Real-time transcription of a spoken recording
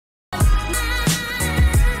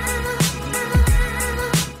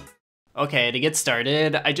Okay, to get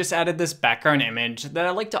started, I just added this background image that I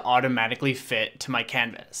like to automatically fit to my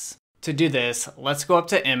canvas. To do this, let's go up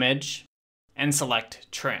to Image and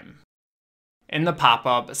select Trim. In the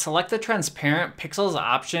pop-up, select the Transparent Pixels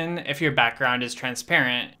option if your background is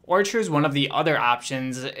transparent, or choose one of the other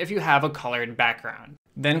options if you have a colored background.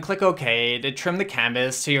 Then click OK to trim the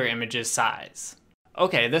canvas to your image's size.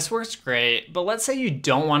 Okay, this works great, but let's say you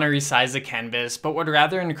don't want to resize the canvas but would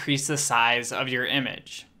rather increase the size of your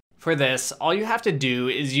image. For this, all you have to do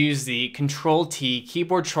is use the Ctrl-T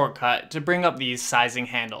keyboard shortcut to bring up these sizing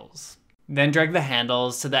handles. Then drag the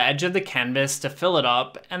handles to the edge of the canvas to fill it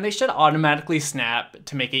up, and they should automatically snap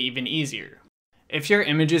to make it even easier. If your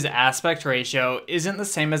image's aspect ratio isn't the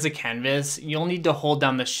same as the canvas, you'll need to hold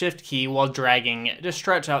down the Shift key while dragging to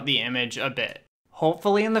stretch out the image a bit.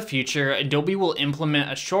 Hopefully in the future, Adobe will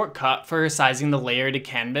implement a shortcut for resizing the layer to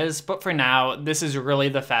canvas, but for now, this is really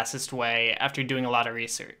the fastest way after doing a lot of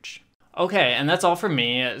research. Okay, and that's all for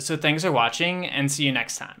me, so thanks for watching and see you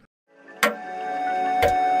next time.